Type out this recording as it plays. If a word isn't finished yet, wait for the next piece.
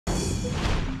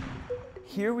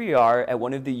Here we are at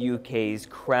one of the UK's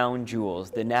crown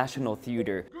jewels, the National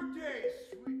Theatre.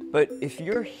 But if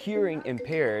you're hearing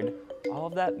impaired, all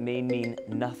of that may mean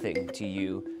nothing to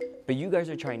you. But you guys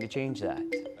are trying to change that.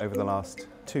 Over the last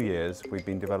 2 years, we've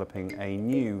been developing a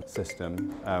new system,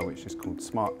 which is called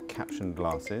Smart Caption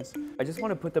Glasses. I just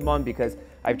want to put them on because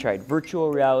I've tried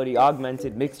virtual reality,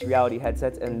 augmented, mixed reality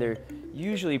headsets, and they're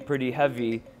usually pretty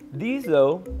heavy. These,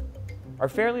 though, are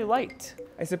fairly light.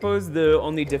 I suppose the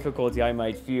only difficulty I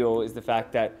might feel is the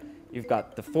fact that you've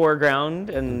got the foreground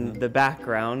and the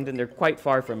background, and they're quite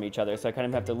far from each other, so I kind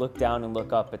of have to look down and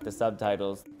look up at the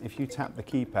subtitles. If you tap the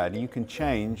keypad, you can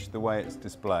change the way it's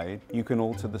displayed. You can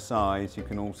alter the size, you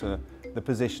can alter the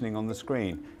positioning on the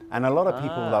screen. And a lot of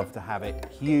people love to have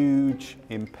it huge,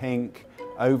 in pink,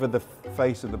 over the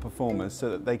face of the performers so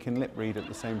that they can lip read at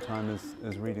the same time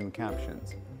as reading the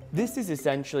captions. This is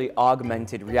essentially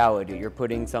augmented reality. You're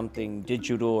putting something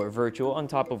digital or virtual on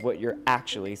top of what you're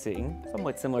actually seeing,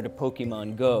 somewhat similar to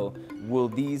Pokemon Go. Will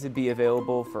these be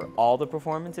available for all the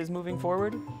performances moving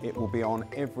forward? It will be on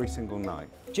every single night.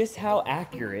 Just how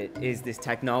accurate is this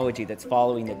technology that's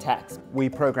following the text? We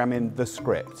program in the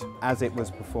script as it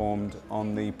was performed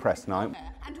on the press night.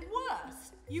 And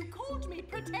worse, you called me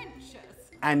pretentious.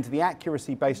 And the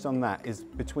accuracy based on that is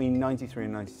between 93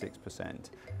 and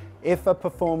 96%. If a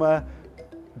performer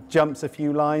jumps a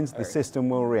few lines, the system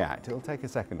will react. It'll take a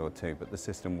second or two, but the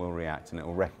system will react and it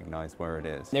will recognize where it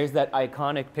is. There's that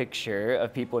iconic picture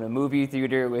of people in a movie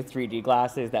theater with 3D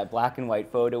glasses, that black and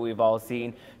white photo we've all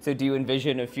seen. So do you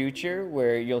envision a future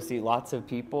where you'll see lots of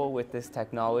people with this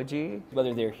technology,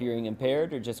 whether they're hearing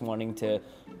impaired or just wanting to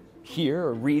hear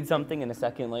or read something in a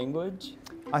second language?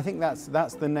 I think that's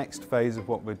the next phase of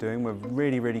what we're doing. We're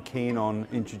really keen on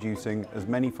introducing as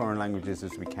many foreign languages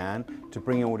as we can to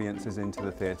bring audiences into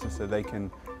the theatre so they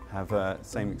can have the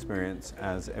same experience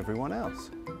as everyone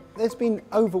else. There's been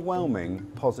overwhelming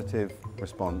positive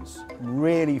response,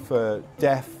 really, for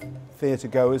deaf theatre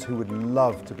goers who would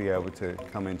love to be able to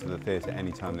come into the theatre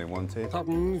anytime they wanted.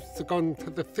 I'm used to going to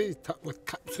the theatre with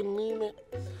caption in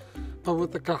it. But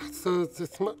with the glasses,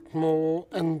 it's much more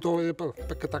enjoyable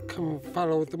because I can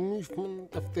follow the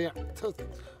movement of the actors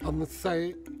on the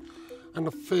stage, and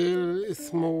I feel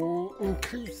it's more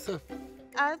inclusive.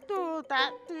 I thought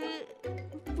that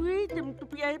the freedom to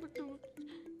be able to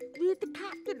read the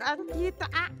caption and hear the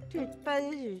actor's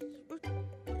face was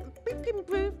a big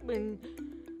improvement.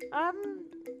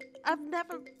 I've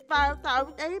never felt I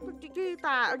was able to do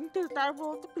that until I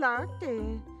wore the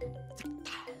glasses.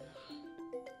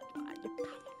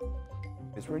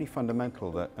 It's really fundamental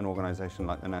that an organisation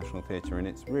like the National Theatre, in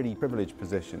its really privileged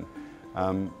position,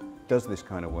 does this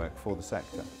kind of work for the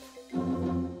sector.